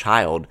woman, every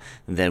child,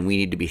 then we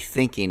need to be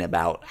thinking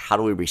about how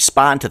do we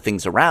respond to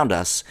things around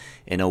us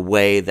in a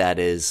way that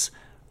is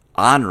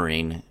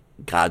honoring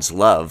God's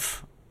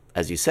love,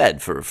 as you said,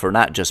 for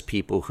not just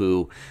people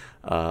who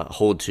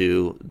hold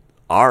to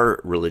our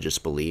religious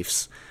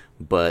beliefs,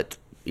 but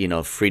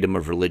freedom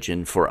of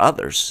religion for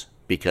others,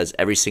 because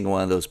every single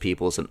one of those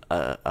people is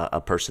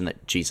a person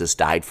that Jesus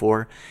died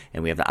for,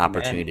 and we have the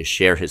opportunity to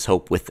share his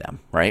hope with them,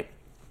 right?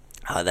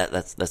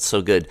 That's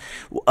so good.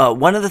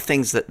 One of the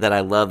things that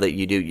I love that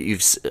you do,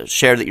 you've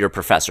shared that you're a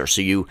professor,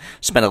 so you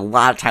spend a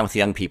lot of time with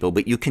young people,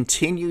 but you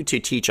continue to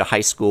teach a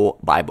high school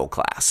Bible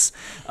class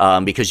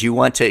because you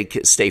want to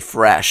stay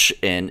fresh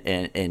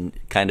and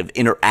kind of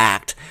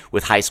interact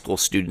with high school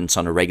students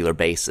on a regular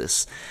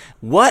basis.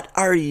 What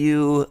are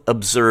you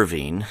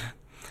observing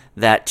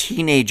that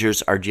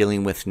teenagers are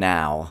dealing with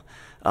now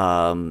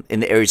in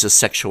the areas of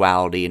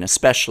sexuality and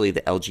especially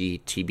the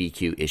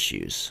LGBTQ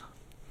issues?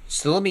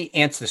 So let me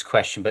answer this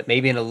question, but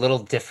maybe in a little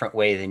different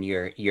way than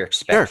you're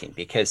expecting, Sure.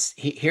 because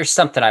here's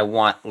something I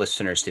want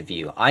listeners to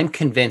view. I'm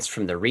convinced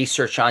from the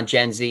research on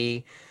Gen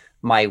Z,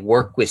 my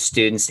work with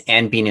students,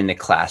 and being in the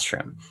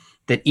classroom,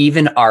 that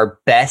even our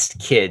best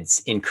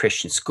kids in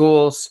Christian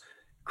schools,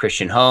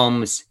 Christian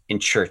homes, in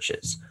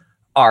churches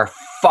are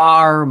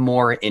far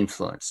more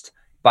influenced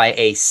by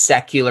a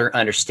secular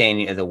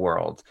understanding of the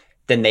world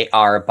than they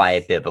are by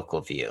a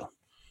biblical view,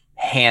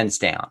 hands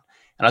down.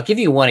 And I'll give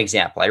you one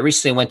example. I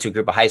recently went to a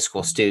group of high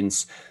school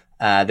students.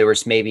 There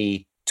was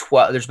maybe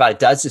 12, there's about a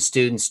dozen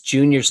students,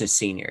 juniors and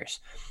seniors.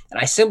 And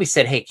I simply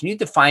said, hey, can you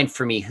define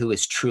for me who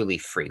is truly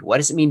free? What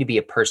does it mean to be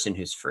a person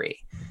who's free?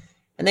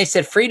 And they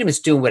said, freedom is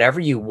doing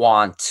whatever you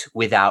want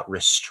without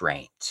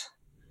restraint.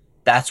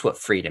 That's what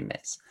freedom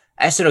is.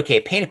 I said, okay,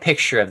 paint a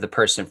picture of the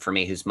person for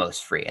me who's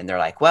most free. And they're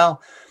like,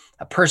 well,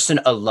 a person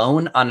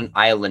alone on an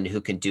island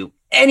who can do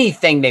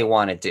anything they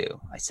want to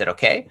do. I said,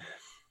 okay,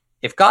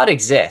 if God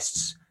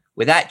exists,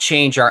 would that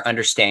change our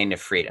understanding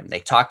of freedom? They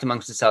talked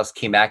amongst themselves,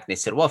 came back, and they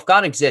said, well, if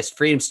God exists,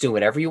 freedom's doing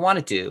whatever you want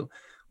to do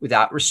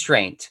without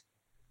restraint,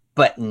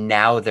 but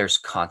now there's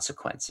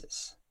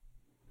consequences.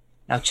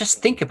 Now,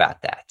 just think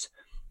about that.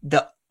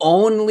 The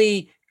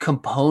only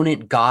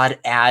component God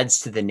adds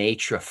to the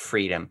nature of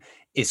freedom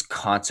is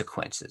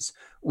consequences,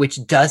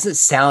 which doesn't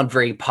sound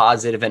very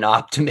positive and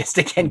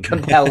optimistic and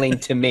compelling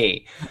to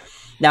me.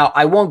 Now,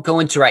 I won't go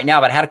into right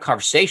now, but I had a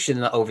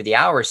conversation over the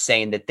hours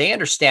saying that they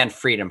understand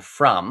freedom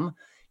from,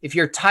 if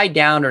you're tied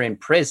down or in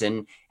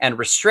prison and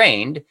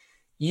restrained,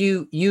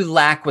 you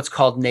lack what's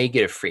called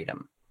negative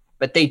freedom,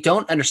 but they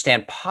don't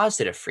understand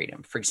positive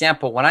freedom. For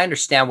example, when I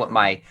understand what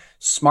my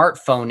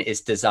smartphone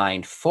is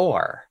designed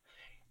for,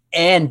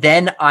 and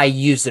then I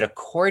use it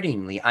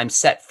accordingly, I'm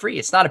set free.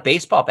 It's not a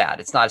baseball bat.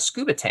 It's not a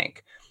scuba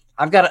tank.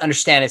 I've got to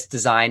understand its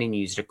design and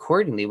use it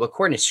accordingly. Well,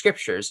 according to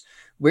scriptures,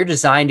 we're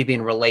designed to be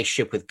in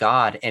relationship with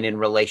God and in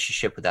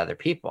relationship with other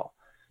people.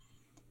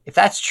 If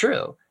that's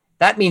true,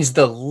 that means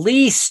the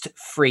least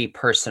free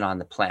person on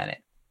the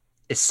planet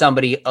is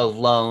somebody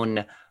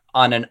alone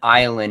on an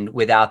island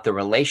without the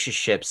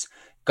relationships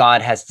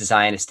God has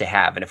designed us to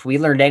have. And if we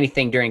learned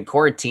anything during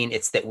quarantine,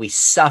 it's that we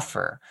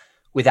suffer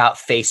without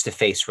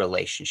face-to-face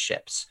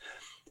relationships.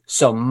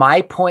 So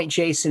my point,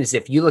 Jason, is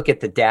if you look at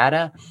the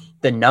data,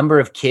 the number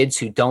of kids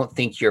who don't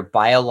think your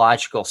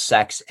biological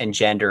sex and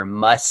gender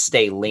must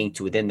stay linked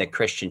within the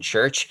Christian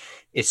church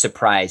is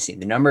surprising.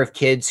 The number of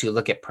kids who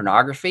look at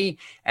pornography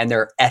and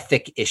their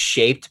ethic is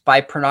shaped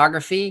by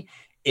pornography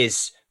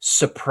is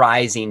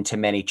surprising to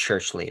many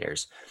church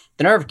leaders.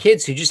 The number of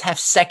kids who just have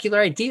secular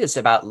ideas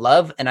about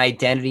love and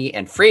identity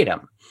and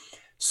freedom.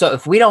 So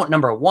if we don't,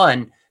 number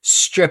one,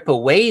 strip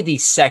away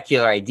these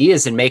secular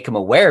ideas and make them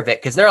aware of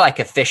it, because they're like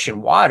a fish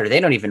in water, they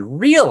don't even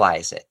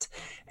realize it,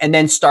 and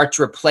then start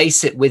to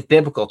replace it with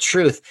biblical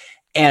truth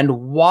and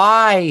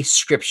why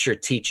scripture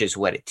teaches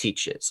what it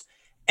teaches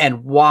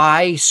and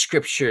why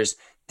scripture's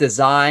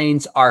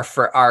designs are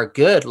for our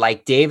good.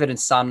 Like David in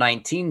Psalm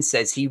 19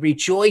 says, he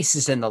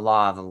rejoices in the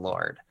law of the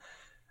Lord.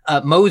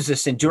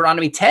 Moses in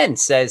Deuteronomy 10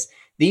 says,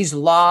 these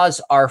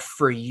laws are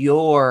for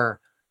your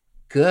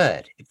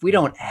good. If we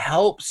don't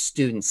help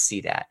students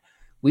see that,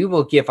 we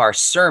will give our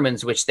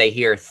sermons, which they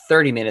hear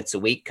 30 minutes a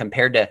week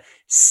compared to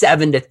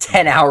 7 to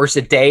 10 hours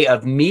a day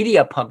of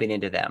media pumping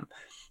into them,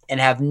 and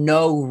have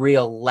no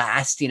real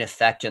lasting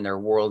effect in their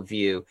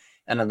worldview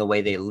and on the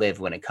way they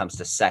live when it comes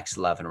to sex,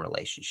 love, and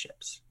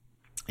relationships.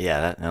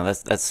 Yeah,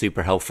 that's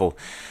super helpful.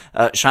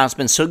 Sean, it's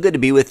been so good to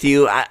be with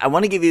you. I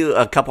want to give you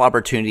a couple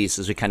opportunities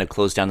as we kind of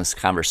close down this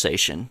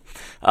conversation.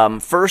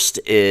 First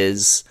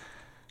is,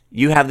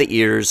 you have the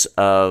ears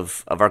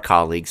of our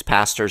colleagues,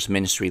 pastors,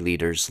 ministry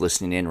leaders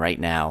listening in right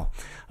now.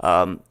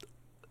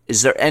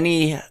 Is there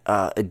any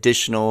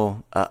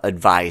additional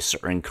advice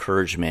or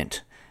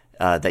encouragement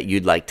that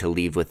you'd like to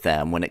leave with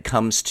them when it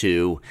comes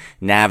to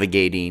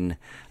navigating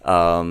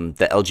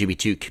the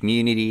LGBT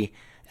community,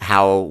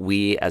 how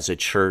we as a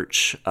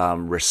church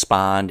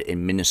respond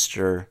and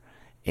minister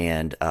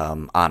and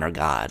honor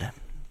God?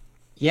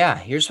 Yeah,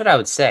 here's what I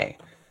would say.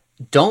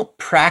 Don't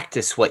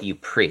practice what you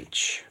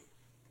preach.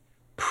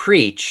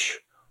 Preach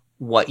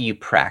what you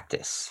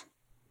practice.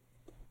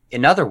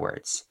 In other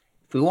words,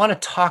 if we want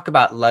to talk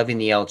about loving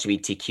the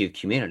LGBTQ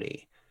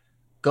community,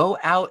 go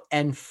out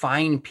and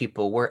find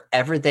people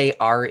wherever they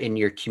are in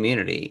your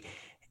community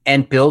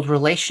and build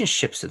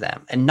relationships with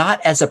them, and not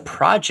as a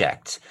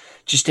project.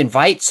 Just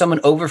invite someone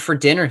over for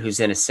dinner who's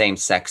in a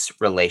same-sex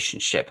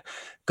relationship.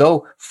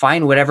 Go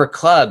find whatever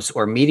clubs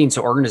or meetings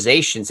or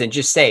organizations and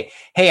just say,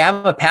 hey,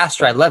 I'm a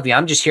pastor. I love you.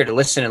 I'm just here to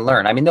listen and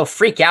learn. I mean, they'll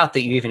freak out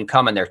that you even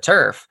come on their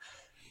turf.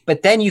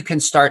 But then you can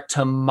start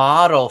to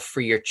model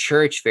for your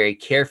church very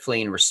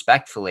carefully and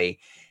respectfully.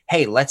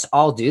 Hey, let's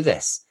all do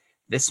this.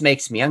 This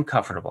makes me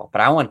uncomfortable,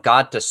 but I want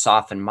God to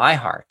soften my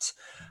heart.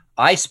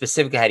 I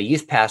specifically had a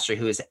youth pastor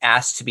who was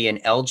asked to be an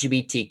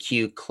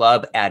LGBTQ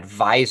club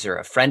advisor,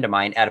 a friend of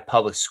mine at a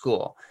public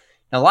school.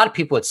 Now, a lot of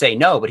people would say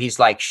no, but he's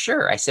like,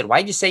 sure. I said,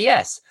 why'd you say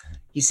yes?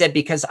 He said,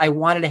 because I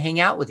wanted to hang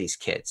out with these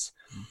kids.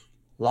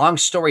 Long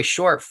story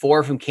short, 4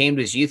 of them came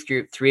to his youth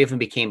group. 3 of them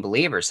became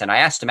believers. And I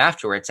asked him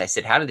afterwards, I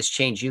said, how did this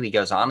change you? He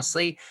goes,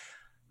 honestly,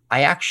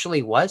 I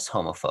actually was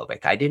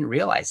homophobic. I didn't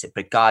realize it,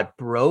 but God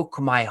broke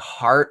my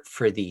heart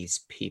for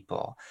these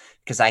people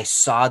because I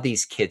saw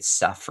these kids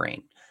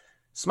suffering.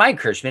 So my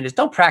encouragement is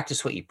don't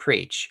practice what you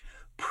preach.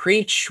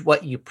 Preach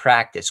what you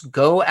practice.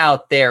 Go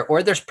out there,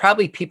 or there's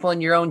probably people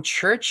in your own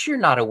church you're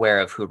not aware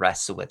of who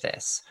wrestle with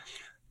this.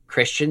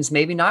 Christians,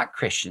 maybe not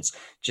Christians.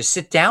 Just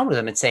sit down with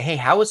them and say, hey,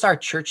 how is our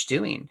church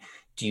doing?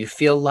 Do you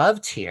feel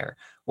loved here?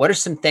 What are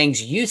some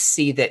things you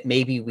see that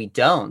maybe we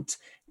don't,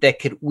 that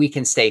we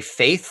can stay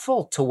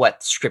faithful to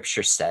what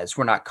Scripture says?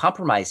 We're not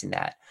compromising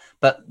that,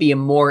 but be a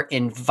more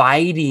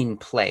inviting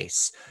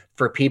place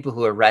for people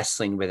who are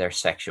wrestling with their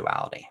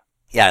sexuality.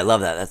 Yeah, I love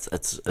that.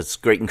 That's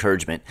great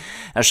encouragement.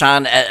 Now,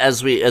 Sean,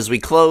 as we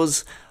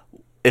close,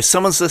 if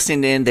someone's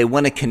listening in, they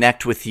want to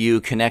connect with you,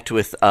 connect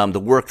with the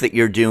work that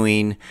you're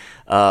doing,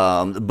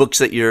 the books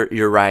that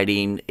you're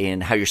writing,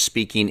 and how you're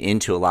speaking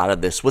into a lot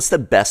of this, what's the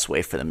best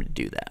way for them to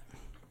do that?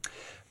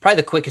 Probably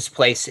the quickest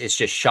place is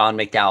just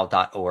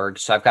seanmcdowell.org.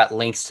 So I've got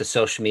links to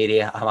social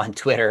media. I'm on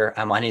Twitter.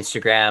 I'm on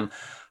Instagram.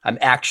 I'm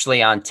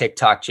actually on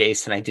TikTok,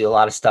 Jason. I do a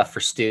lot of stuff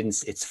for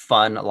students. It's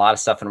fun, a lot of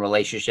stuff in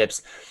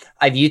relationships.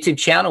 I have a YouTube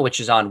channel,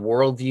 which is on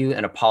worldview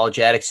and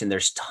apologetics, and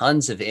there's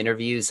tons of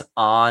interviews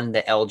on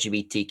the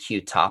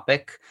LGBTQ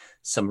topic.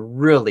 Some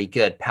really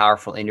good,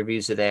 powerful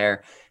interviews are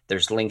there.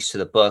 There's links to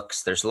the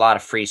books. There's a lot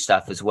of free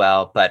stuff as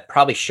well, but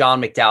probably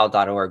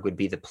seanmcdowell.org would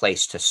be the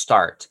place to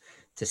start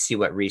to see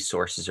what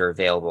resources are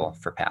available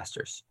for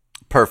pastors.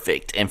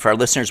 Perfect. And for our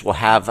listeners, we'll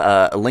have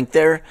a link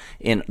there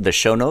in the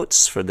show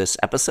notes for this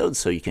episode,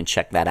 so you can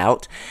check that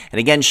out. And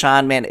again,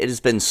 Sean, man, it has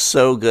been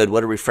so good.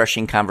 What a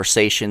refreshing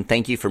conversation.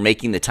 Thank you for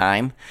making the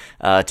time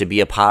to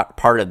be a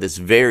part of this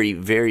very,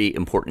 very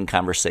important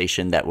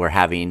conversation that we're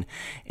having,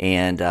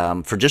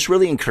 and for just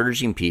really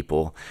encouraging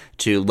people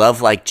to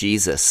love like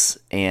Jesus.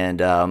 And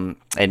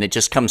it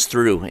just comes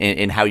through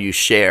in how you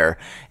share.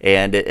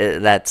 And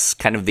that's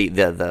kind of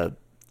the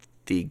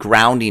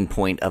grounding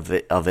point of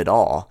it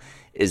all.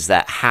 Is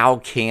that how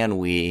can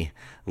we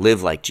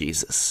live like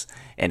Jesus?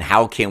 And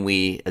how can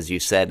we, as you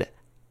said,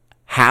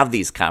 have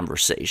these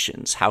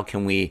conversations? How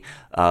can we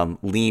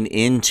lean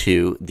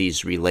into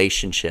these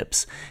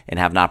relationships and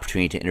have an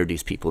opportunity to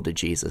introduce people to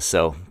Jesus?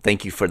 So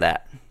thank you for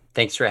that.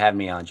 Thanks for having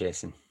me on,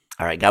 Jason.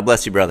 All right. God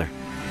bless you, brother.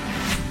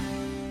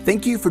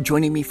 Thank you for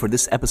joining me for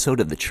this episode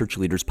of the Church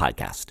Leaders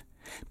Podcast.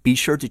 Be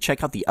sure to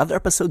check out the other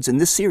episodes in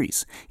this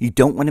series. You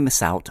don't want to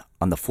miss out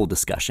on the full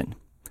discussion.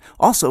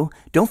 Also,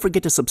 don't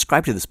forget to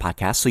subscribe to this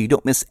podcast so you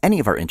don't miss any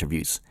of our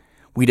interviews.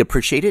 We'd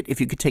appreciate it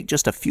if you could take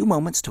just a few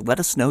moments to let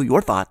us know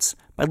your thoughts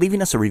by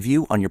leaving us a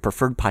review on your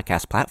preferred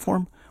podcast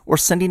platform or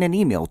sending an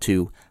email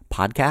to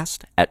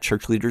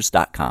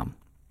podcast@churchleaders.com.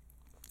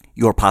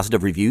 Your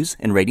positive reviews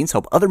and ratings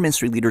help other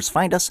ministry leaders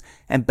find us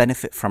and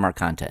benefit from our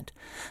content.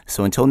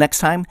 So until next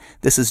time,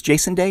 this is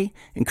Jason Day,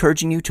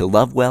 encouraging you to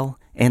love well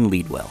and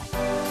lead well.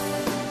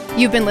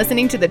 You've been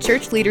listening to the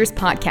Church Leaders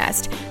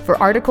Podcast. For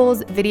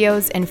articles,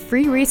 videos, and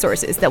free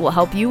resources that will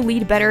help you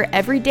lead better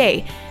every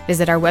day,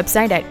 visit our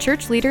website at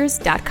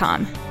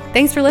churchleaders.com.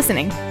 Thanks for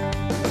listening.